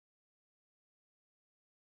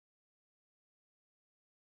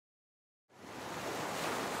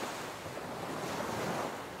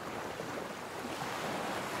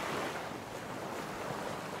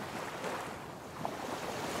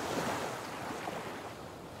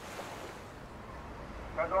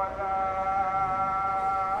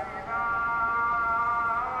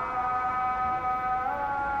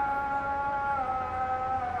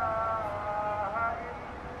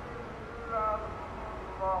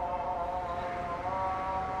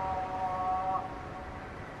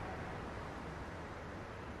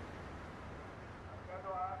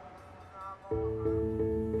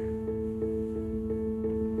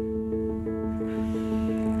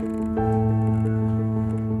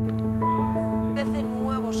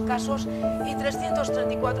Casos y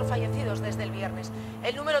 334 fallecidos desde el viernes.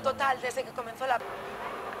 El número total desde que comenzó la...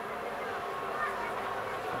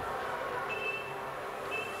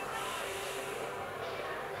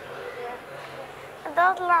 بدي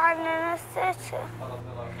اطلع من المستشفى.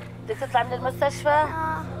 بدك تطلع من المستشفى؟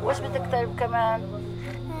 وايش بدك طيب كمان؟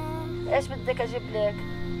 ايش بدك اجيب لك؟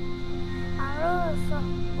 عروسة.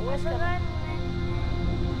 وايش كمان؟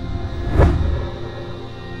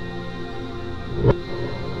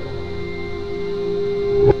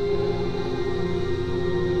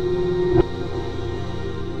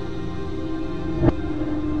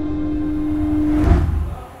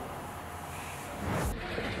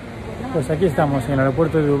 Pues aquí estamos en el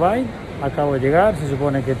aeropuerto de Dubái, acabo de llegar, se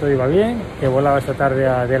supone que todo iba bien, que volaba esta tarde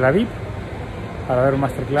a Abdellatif para ver un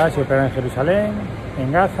masterclass y operar en Jerusalén,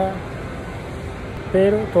 en Gaza,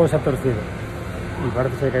 pero todo se ha torcido y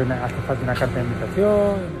parece ser que hace falta una carta de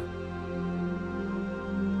invitación.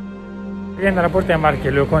 Viendo a la puerta de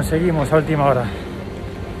embarque, lo conseguimos a última hora,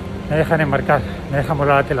 me dejan embarcar, me dejan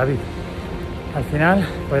volar a Tel Aviv. Al final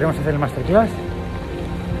podremos hacer el masterclass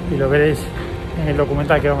y lo veréis en el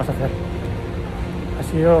documental que vamos a hacer. Ha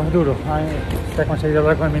sido duro, se ha conseguido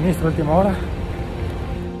hablar con el ministro a última hora.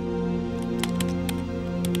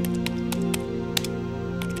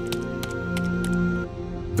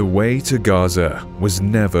 The way to Gaza was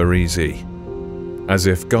never easy, as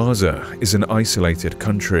if Gaza is an isolated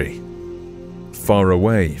country, far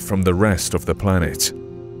away from the rest of the planet.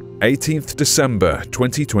 18th December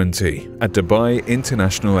 2020 at Dubai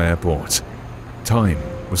International Airport. Time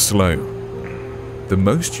was slow. The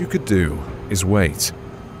most you could do is wait.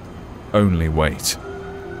 Only wait.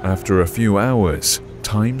 After a few hours,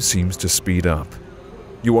 time seems to speed up.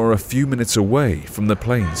 You are a few minutes away from the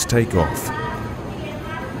plane's takeoff.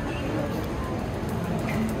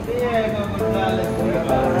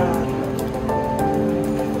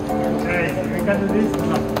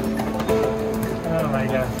 Oh my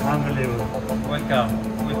God, unbelievable.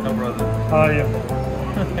 Welcome brother. How are you?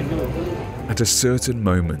 At a certain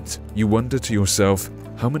moment, you wonder to yourself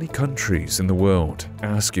how many countries in the world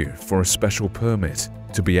ask you for a special permit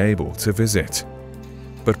to be able to visit.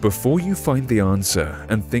 But before you find the answer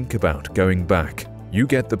and think about going back, you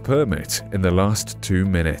get the permit in the last 2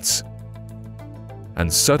 minutes.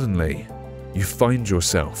 And suddenly, you find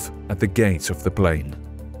yourself at the gate of the plane.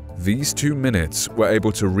 These 2 minutes were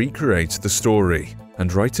able to recreate the story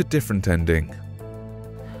and write a different ending.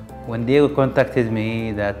 When Diego contacted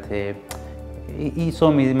me, that he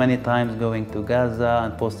saw me many times going to Gaza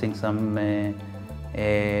and posting some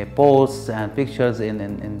posts and pictures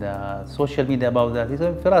in the social media about that. He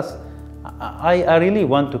said, Firas, I really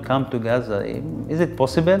want to come to Gaza. Is it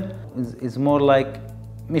possible? It's more like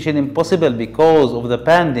mission impossible because of the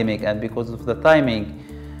pandemic and because of the timing.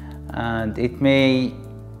 And it may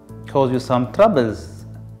cause you some troubles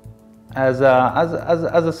as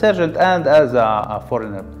a surgeon and as a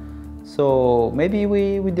foreigner. So maybe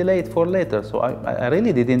we delay it for later. So I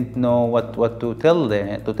really didn't know what to tell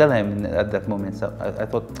him at that moment. So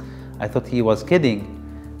I thought he was kidding.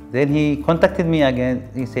 Then he contacted me again.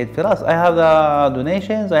 He said, Firas, I have the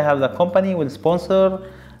donations, I have the company will sponsor,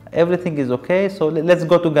 everything is okay, so let's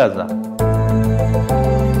go to Gaza.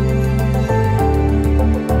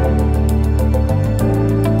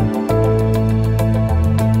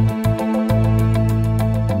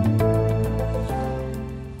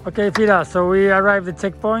 Okay, Firas, so we arrived at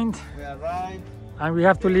checkpoint. We arrived. And we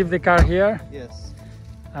have to leave the car here. Yes.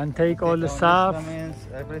 And take all the stuff.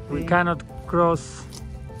 Everything. We cannot cross.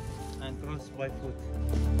 And cross by foot.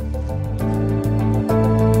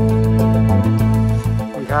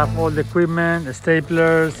 We have all the equipment, the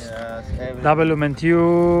staplers, Yes, double lumen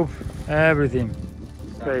tube, everything.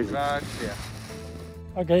 Crazy. Drugs,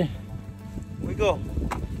 yeah. Okay, We go.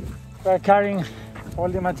 we are carrying all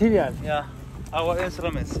the material. Yeah. Our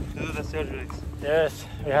instruments to do the surgeries. Yes,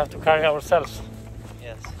 we have to carry ourselves.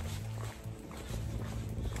 Yes.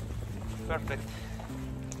 Perfect.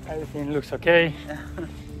 Everything looks okay.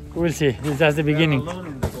 We'll see. This is just the beginning. Alone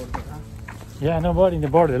in the border, huh? Yeah, nobody in the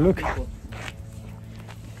border. Look.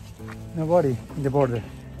 Nobody in the border. Yeah.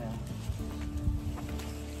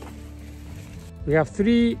 We have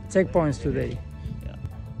 3 checkpoints today. Yeah.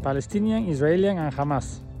 Palestinian, Israeli and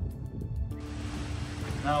Hamas.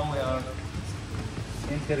 Now we are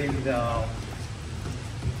entering the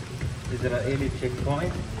Israeli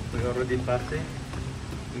checkpoint. We already passed it.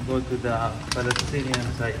 We go to the Palestinian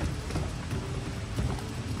side.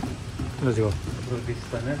 Let's go. Through this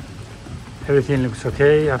tunnel. Everything looks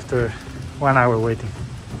okay after 1 hour waiting.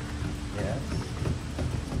 Yes.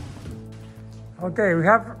 Okay, we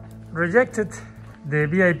have rejected the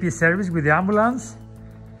VIP service with the ambulance.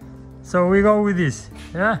 So we go with this,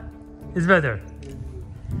 yeah? It's better.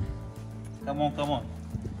 Come on, come on.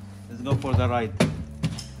 Let's go for the ride.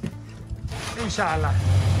 Inshallah.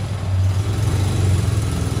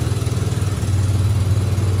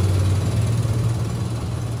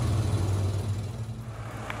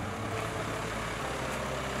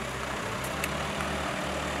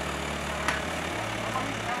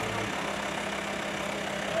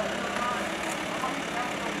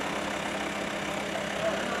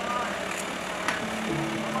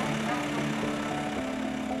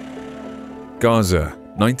 Gaza,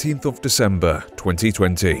 19th of December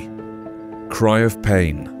 2020. Cry of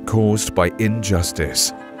pain caused by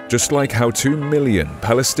injustice. Just like how 2 million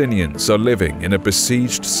Palestinians are living in a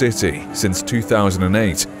besieged city since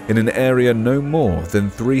 2008 in an area no more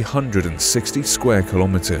than 360 square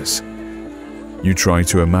kilometers. You try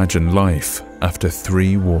to imagine life after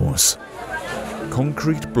 3 wars.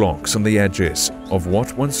 Concrete blocks on the edges of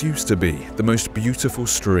what once used to be the most beautiful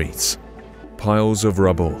streets. Piles of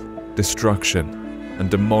rubble, destruction, and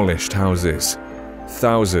demolished houses.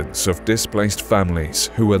 Thousands of displaced families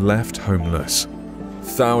who were left homeless.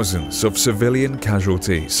 Thousands of civilian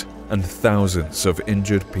casualties and thousands of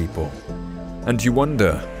injured people. And you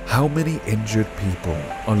wonder how many injured people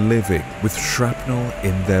are living with shrapnel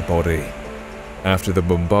in their body. After the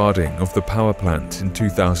bombarding of the power plant in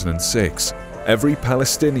 2006, every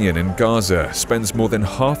Palestinian in Gaza spends more than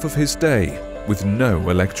half of his day with no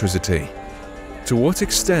electricity. To what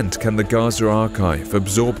extent can the Gaza archive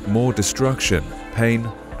absorb more destruction, pain,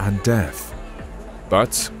 and death?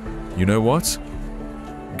 But, you know what?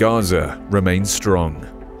 Gaza remains strong,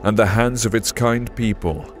 and the hands of its kind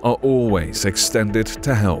people are always extended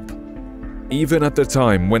to help. Even at the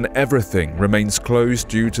time when everything remains closed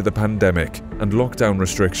due to the pandemic and lockdown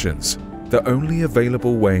restrictions, the only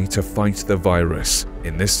available way to fight the virus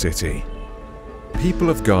in this city. People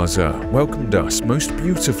of Gaza welcomed us most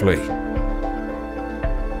beautifully.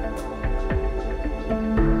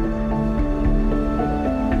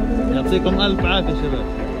 يعطيكم ألف عافية شباب.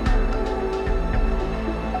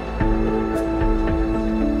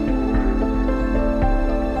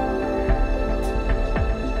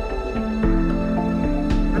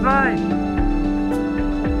 Goodbye.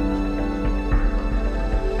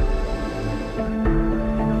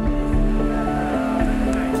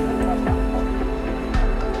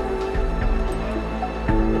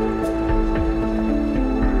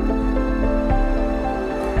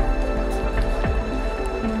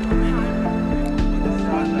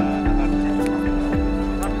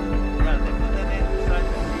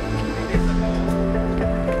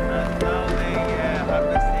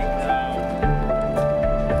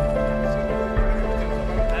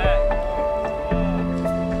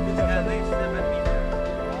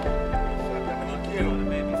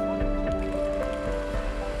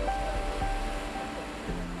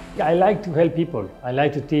 I like to help people. I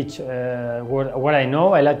like to teach what I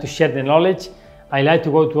know. I like to share the knowledge. I like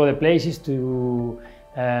to go to other places to,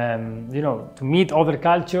 to meet other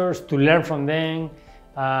cultures, to learn from them,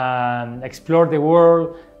 explore the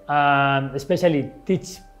world, especially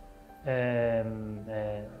teach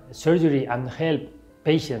surgery and help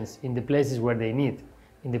patients in the places where they need,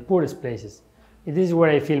 in the poorest places. This is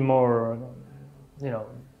where I feel more,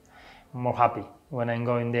 more happy when I'm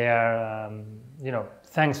going there.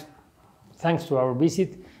 Thanks to our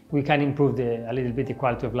visit, we can improve a little bit the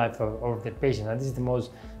quality of life of the patients, and this is the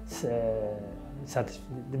most,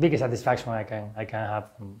 the biggest satisfaction I can have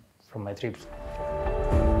from my trips.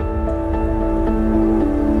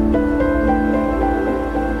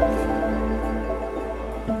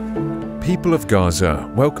 People of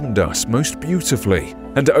Gaza welcomed us most beautifully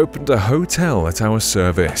and opened a hotel at our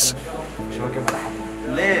service.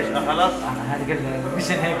 ليش؟ خلاص؟ هذه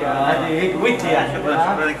مش هيك هذه هيك ودي يعني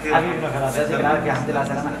حبيبنا خلاص يعطيك العافية الحمد لله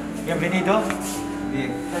على السلامة. Bienvenido.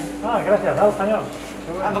 Gracias, hablo español.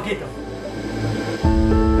 Un poquito.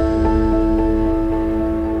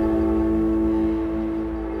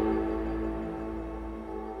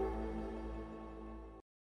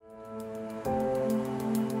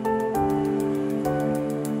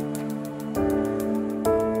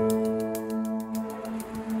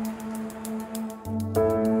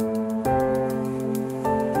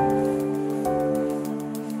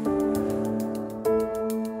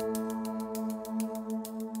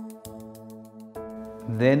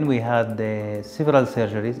 had several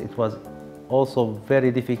surgeries. It was also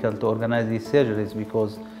very difficult to organize these surgeries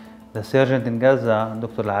because the surgeon in Gaza,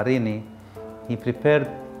 Dr. Al-Arini, he prepared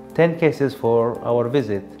 10 cases for our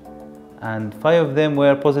visit, and 5 of them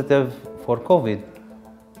were positive for COVID,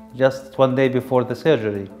 just one day before the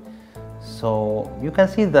surgery. So you can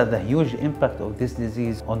see that the huge impact of this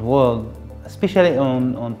disease on the world, especially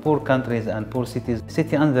on poor countries and poor cities,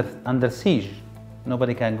 city under siege.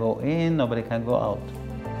 Nobody can go in, nobody can go out.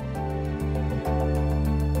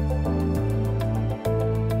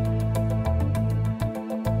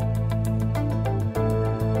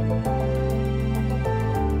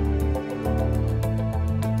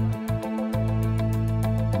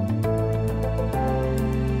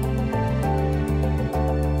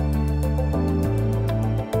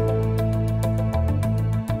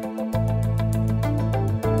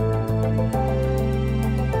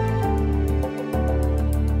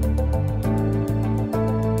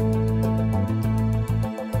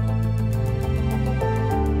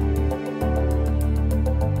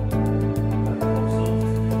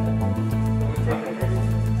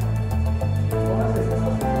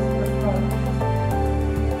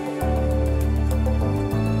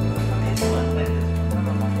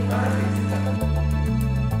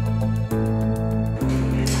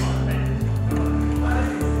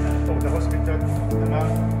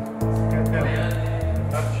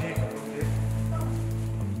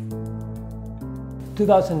 In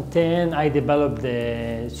 2010, I developed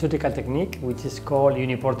the surgical technique, which is called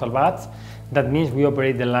uniportal baths. That means we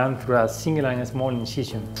operate the lamb through a single and a small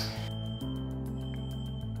incision.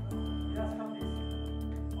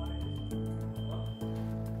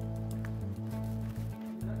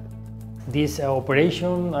 This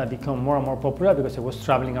operation became more and more popular because I was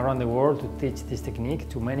traveling around the world to teach this technique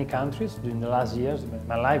to many countries during the last years.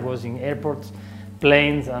 My life was in airports,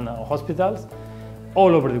 planes, and hospitals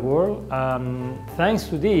all over the world. Thanks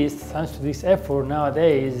to this effort,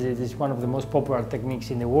 nowadays it is one of the most popular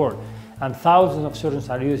techniques in the world, and thousands of surgeons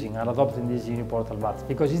are adopting this uniportal bath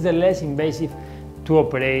because it's the less invasive to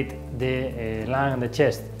operate the lung and the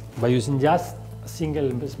chest by using just a single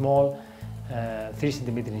small 3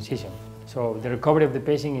 centimeter incision. So the recovery of the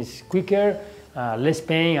patient is quicker, less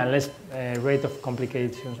pain, and less rate of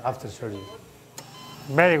complications after surgery.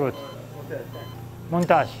 Very good.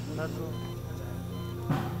 Montage.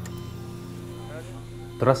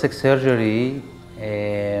 Thoracic surgery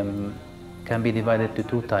can be divided to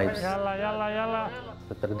 2 types,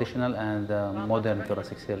 the traditional and the modern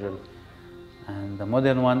thoracic surgery. And the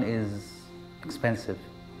modern one is expensive.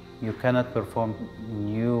 You cannot perform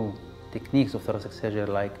new techniques of thoracic surgery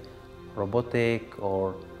like robotic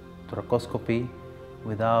or thoracoscopy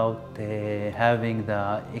without having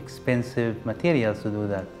the expensive materials to do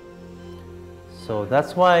that. So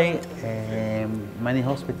that's why many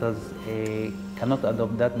hospitals cannot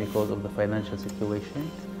adopt that because of the financial situation.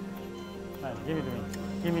 Give it to me.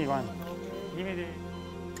 Give me one. Give me the...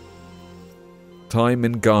 Time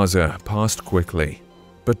in Gaza passed quickly,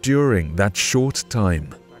 but during that short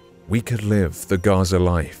time, we could live the Gaza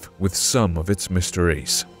life with some of its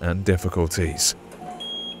mysteries and difficulties.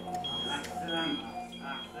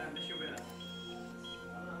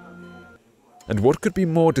 And what could be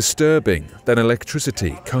more disturbing than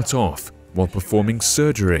electricity cut off while performing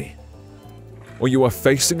surgery? Or you are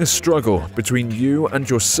facing a struggle between you and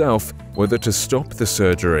yourself whether to stop the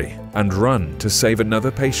surgery and run to save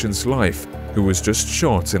another patient's life who was just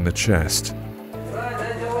shot in the chest. We are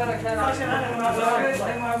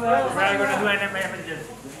going to do an emergency.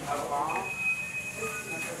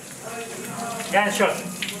 Gunshot.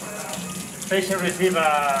 Patient received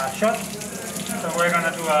a shot, so we're going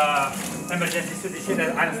to do a emergency to this is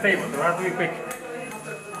unstable, so we have to be quick.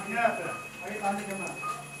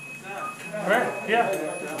 Where? Here.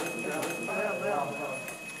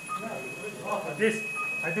 This.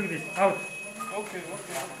 I took this. Out. Okay.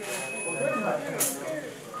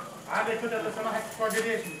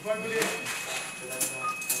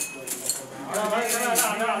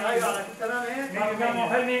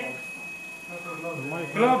 Help me.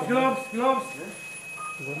 Gloves.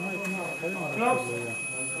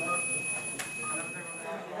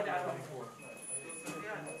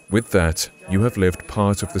 With that, you have lived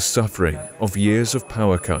part of the suffering of years of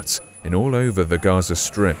power cuts in all over the Gaza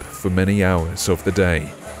Strip for many hours of the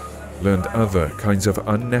day, learned other kinds of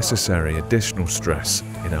unnecessary additional stress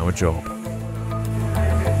in our job.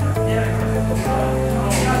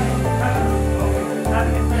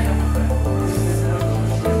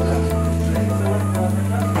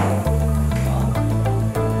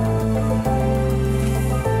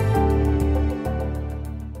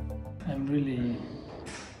 I'm really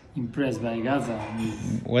impressed impressed by Gaza.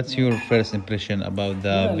 What's your first impression about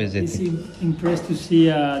the visit? It's impressed to see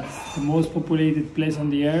the most populated place on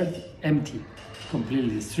the earth empty,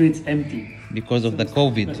 completely. The streets empty. Because of the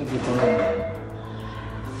COVID. Because of the corona.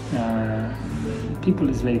 People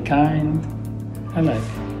is very kind. I like it.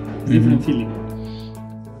 It's a different feeling.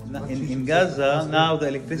 In Gaza, now the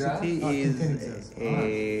electricity is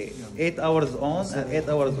 8 hours on and 8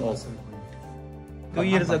 hours off. 2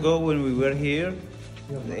 years ago when we were here,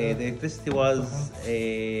 the electricity was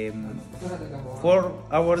 4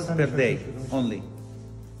 hours per day only.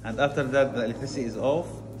 And after that, the electricity is off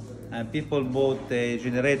and people bought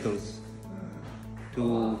generators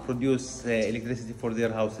to produce electricity for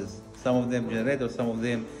their houses. Some of them generators, some of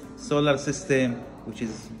them solar system, which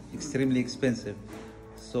is extremely expensive.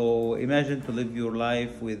 So imagine to live your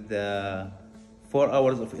life with 4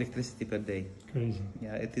 hours of electricity per day. Crazy.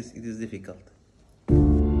 Yeah, it is difficult.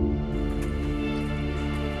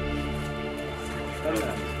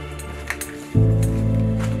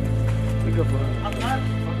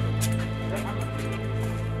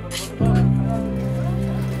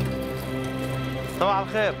 صباح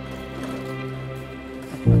الخير.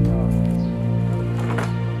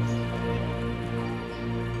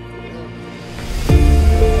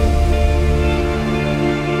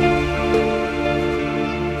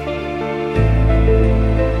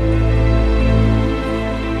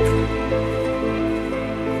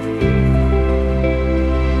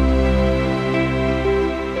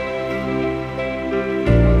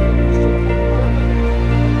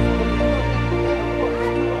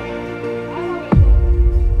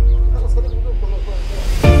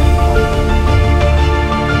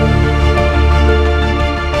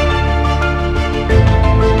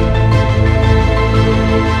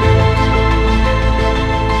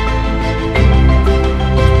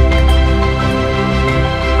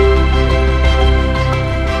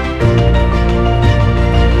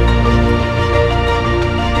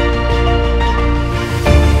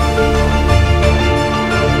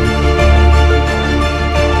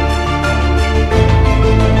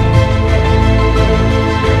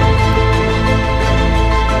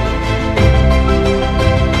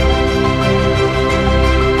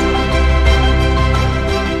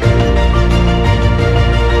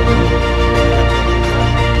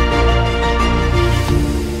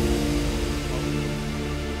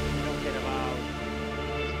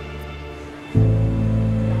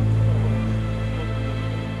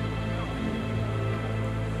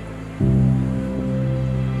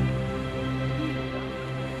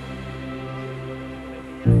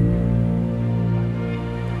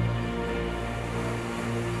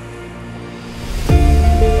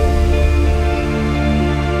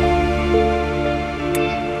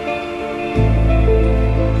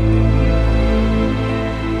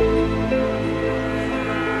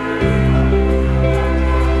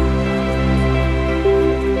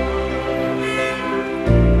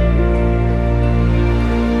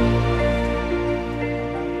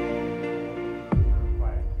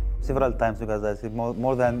 Several times to Gaza,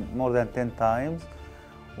 more than 10 times.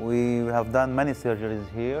 We have done many surgeries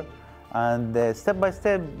here, and step by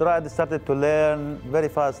step, Rad started to learn very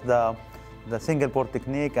fast the single port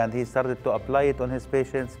technique, and he started to apply it on his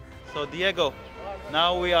patients. So Diego,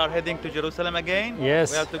 now we are heading to Jerusalem again.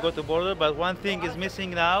 Yes. We have to go to border, but one thing is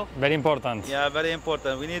missing now. Very important. Yeah, very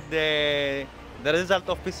important. We need the result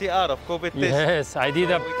of PCR, of COVID test. Yes, I did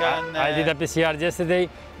a PCR yesterday.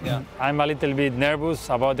 Yeah. I'm a little bit nervous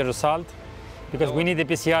about the result because we need the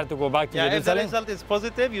PCR to go back to Jerusalem. If the result is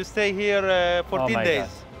positive, you stay here 14 days.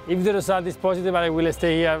 God. If the result is positive, I will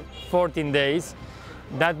stay here 14 days.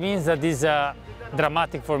 That means that is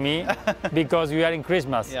dramatic for me because we are in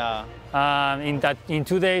Christmas. Yeah. In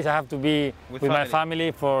 2 days, I have to be with my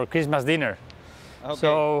family for Christmas dinner. Okay.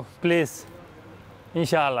 So please,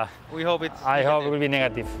 inshallah. We hope it's I hope it will be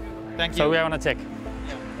negative. Thank you. So we are gonna check.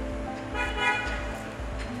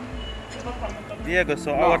 Diego,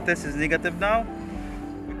 so our test is negative now?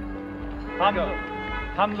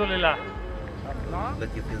 Alhamdulillah. But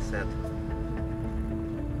you feel sad.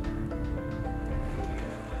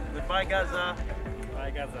 Goodbye, Gaza. Bye,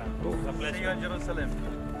 Gaza. See you in Jerusalem.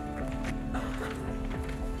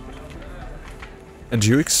 And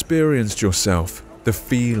you experienced yourself the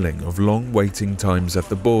feeling of long waiting times at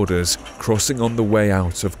the borders, crossing on the way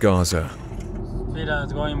out of Gaza.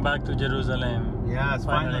 Firas going back to Jerusalem. Yes,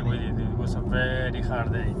 Finally we did it. It was a very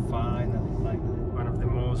hard day. Finally. One of the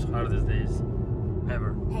most hardest days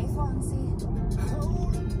ever. Hey, Fonzie.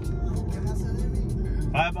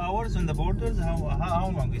 5 hours on the borders?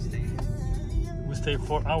 How long we stay? We stayed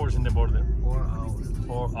 4 hours in the border. 4 hours.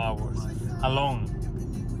 4 hours. Alone.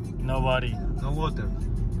 Nobody. No water.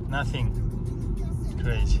 Nothing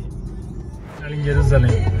crazy. In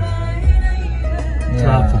Jerusalem. Yeah.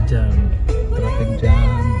 Traffic jam. Traffic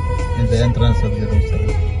jam in the entrance of Jerusalem.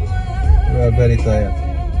 We are very tired.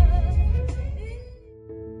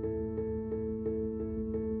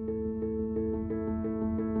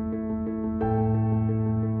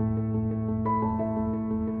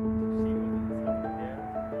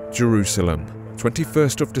 Jerusalem,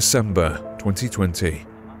 21st of December 2020.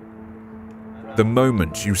 The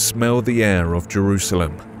moment you smell the air of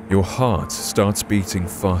Jerusalem, your heart starts beating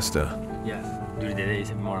faster. Yes, during the day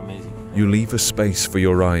it's more amazing. You leave a space for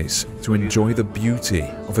your eyes to enjoy the beauty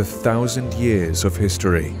of 1,000 years of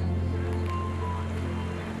history.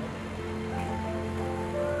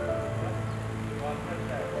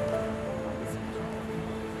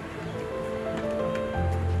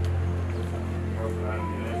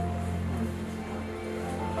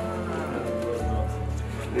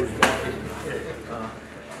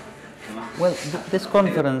 Well, this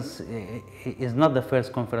conference is not the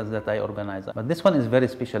first conference that I organize, but this one is very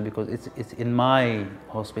special because it's in my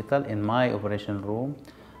hospital, in my operation room,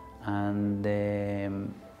 and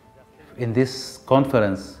in this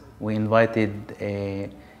conference we invited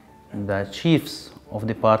the chiefs of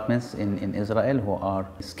departments in Israel who are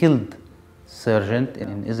skilled surgeons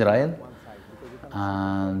in Israel,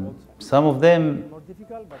 and some of them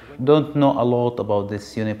don't know a lot about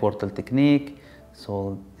this uniportal technique.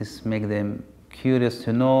 So this makes them curious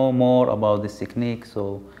to know more about this technique.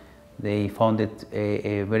 So they found it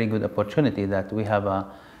a very good opportunity that we have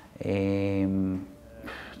the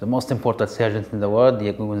most important surgeons in the world,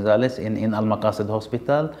 Diego González, in Al-Maqasid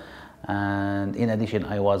Hospital. And in addition,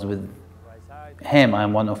 I was with him.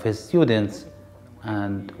 I'm one of his students,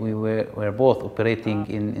 and we were both operating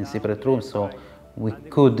in separate rooms. So we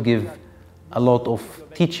could give a lot of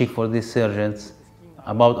teaching for these surgeons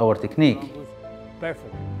about our technique.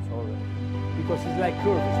 Perfect. So, because it's like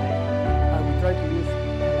curve, it's like, and we try to use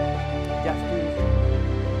just to use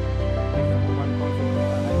one concept,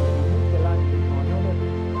 and then we move the line to another.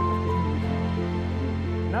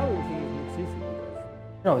 Now everything looks easy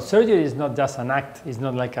because surgery is not just an act. It's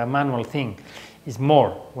not like a manual thing. It's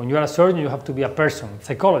more. When you are a surgeon, you have to be a person,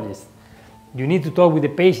 psychologist. You need to talk with the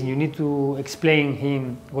patient. You need to explain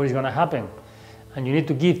him what is going to happen, and you need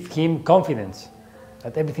to give him confidence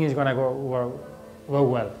that everything is going to go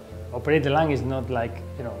well. Operate the lung is not like,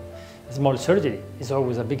 a small surgery. It's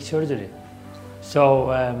always a big surgery.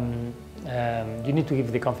 So you need to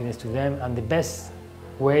give the confidence to them, and the best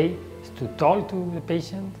way is to talk to the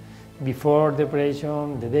patient before the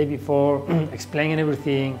operation, the day before, explaining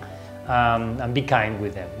everything, and be kind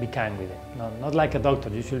with them. Be kind with them. Not like a doctor.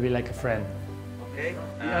 You should be like a friend. Okay.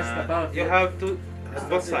 You have to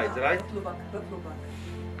both sides, right?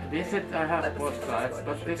 They said I have both sides,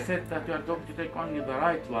 but they said that you are going to take only the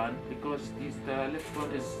right one because the left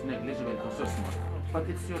one is negligible or so small. But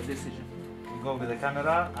it's your decision. You go with the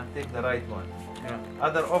camera and take the right one. Yeah.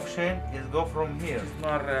 Other option is go from here. It's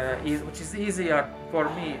more which is easier for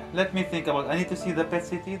me. Let me think about it. I need to see the PET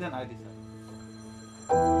CT, then I decide.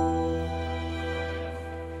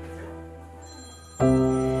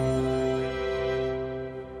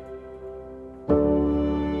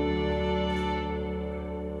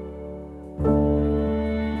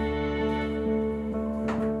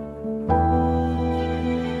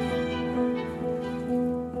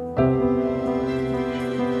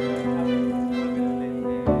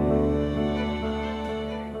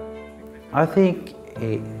 I think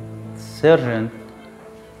a surgeon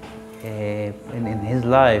in his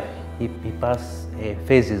life, he passes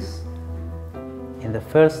phases. In the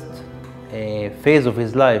first phase of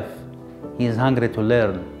his life, he is hungry to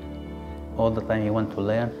learn. All the time he wants to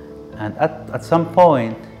learn. And at some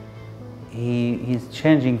point, he's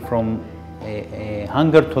changing from a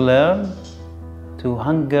hunger to learn to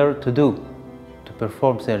hunger to do, to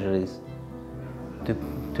perform surgeries,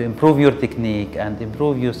 to improve your technique and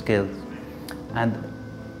improve your skills. And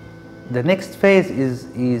the next phase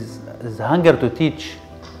is hunger to teach.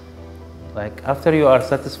 Like after you are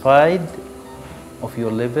satisfied of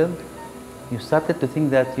your level, you started to think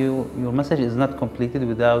that your message is not completed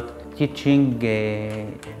without teaching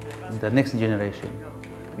the next generation.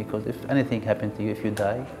 Because if anything happened to you, if you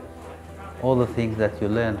die, all the things that you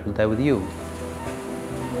learned will die with you.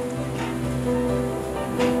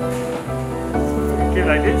 Okay,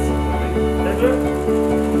 like this.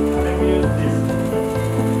 Then we use this.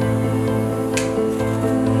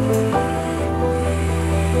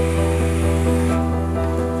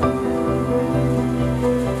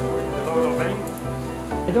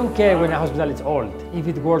 I don't care when a hospital is old. If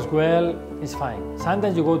it works well, it's fine.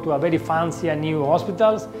 Sometimes you go to a very fancy and new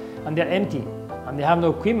hospitals and they're empty and they have no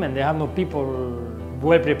equipment, they have no people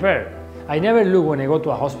well prepared. I never look when I go to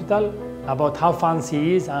a hospital about how fancy it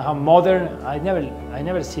is and how modern. I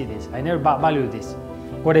never see this. I never value this.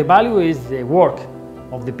 What I value is the work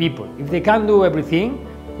of the people. If they can do everything,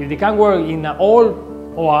 if they can work in an all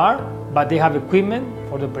OR, but they have equipment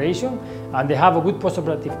for the operation, and they have a good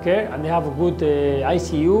post-operative care, and they have a good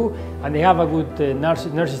ICU, and they have a good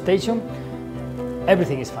nurse station,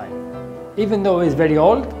 everything is fine. Even though it's very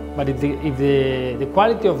old, but if the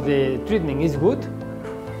quality of the treatment is good,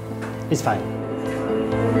 it's fine.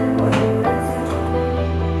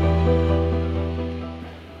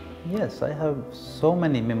 Yes, I have so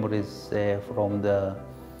many memories from the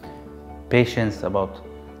patients about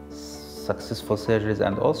successful surgeries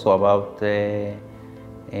and also about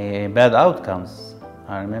bad outcomes.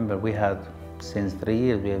 I remember we had, since 3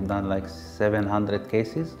 years, we have done like 700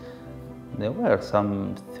 cases. There were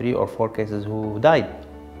some 3 or 4 cases who died.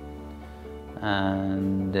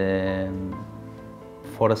 And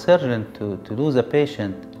for a surgeon to lose a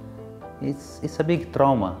patient, it's a big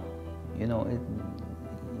trauma. You know,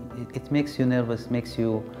 it makes you nervous, makes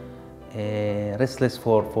you restless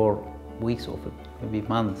for weeks or maybe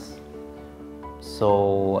months.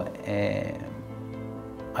 So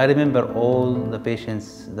I remember all the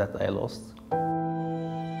patients that I lost.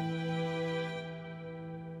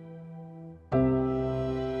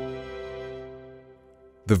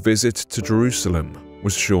 The visit to Jerusalem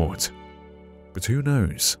was short, but who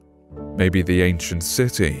knows? Maybe the ancient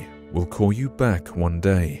city will call you back one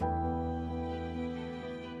day.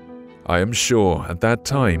 I am sure at that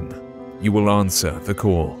time you will answer the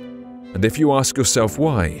call, and if you ask yourself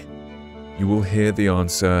why, you will hear the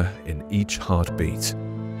answer in each heartbeat.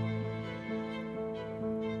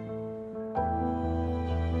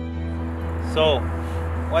 So,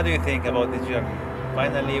 what do you think about this journey?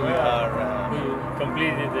 Finally, we are... We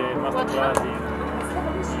completed the masterclass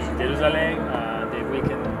in Jerusalem, the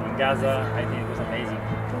weekend in Gaza. I think it was amazing.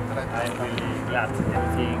 I'm really glad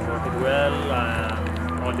everything worked well.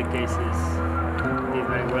 All the cases did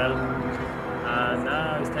very well. And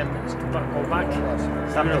now it's time to go back.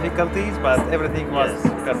 Some difficulties, but everything was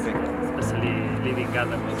perfect. Especially leaving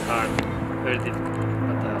Gaza was hard, very difficult.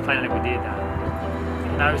 But finally we did.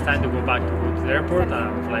 Now it's time to go back to the airport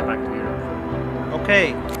and fly back to Europe.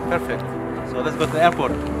 Okay, perfect. So let's go to the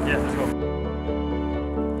airport. Yes, let's go.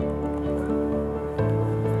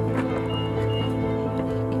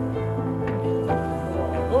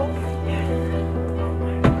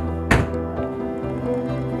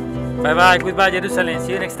 Bye-bye, goodbye Jerusalem,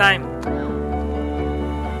 see you next time.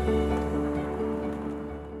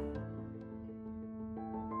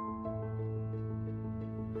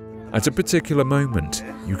 At a particular moment,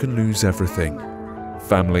 you can lose everything: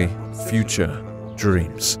 family, future,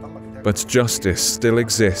 dreams. But justice still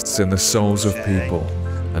exists in the souls of people,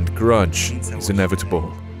 and grudge is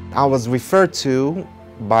inevitable. I was referred to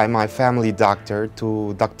by my family doctor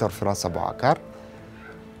to Dr. Firas Akar,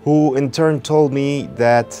 who in turn told me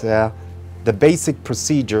that the basic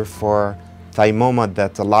procedure for thymoma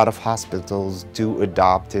that a lot of hospitals do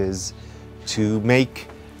adopt is to make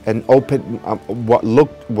an open, what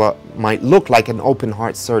might look like an open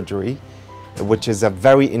heart surgery, which is a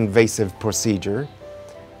very invasive procedure.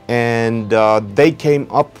 And they came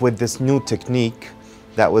up with this new technique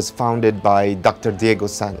that was founded by Dr. Diego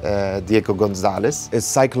González. It's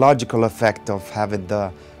psychological effect of having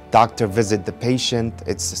the doctor visit the patient.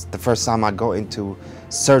 It's the first time I go into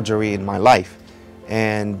surgery in my life.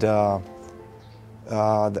 And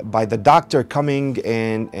by the doctor coming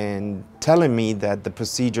and telling me that the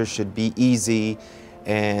procedure should be easy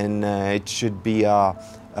and it should be a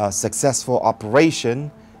successful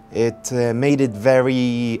operation, it made it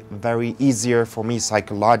very, very easier for me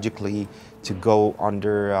psychologically to go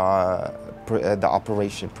under the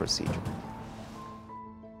operation procedure.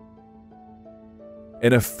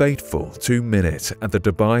 In a fateful 2-minute at the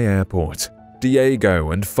Dubai airport,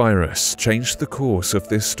 Diego and Firas changed the course of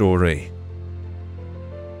this story.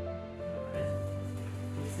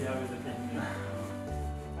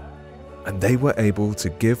 And they were able to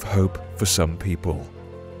give hope for some people,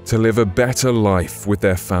 to live a better life with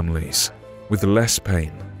their families, with less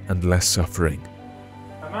pain and less suffering.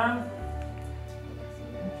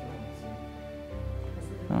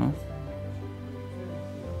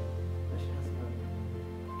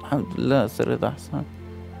 الحمد لله صرت أحسن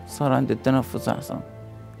صار عندي التنفس أحسن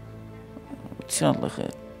إن شاء الله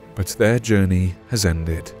خير. But their journey has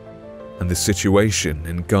ended, and the situation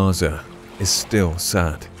in Gaza is still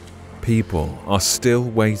sad. People are still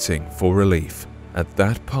waiting for relief at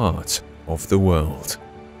that part of the world.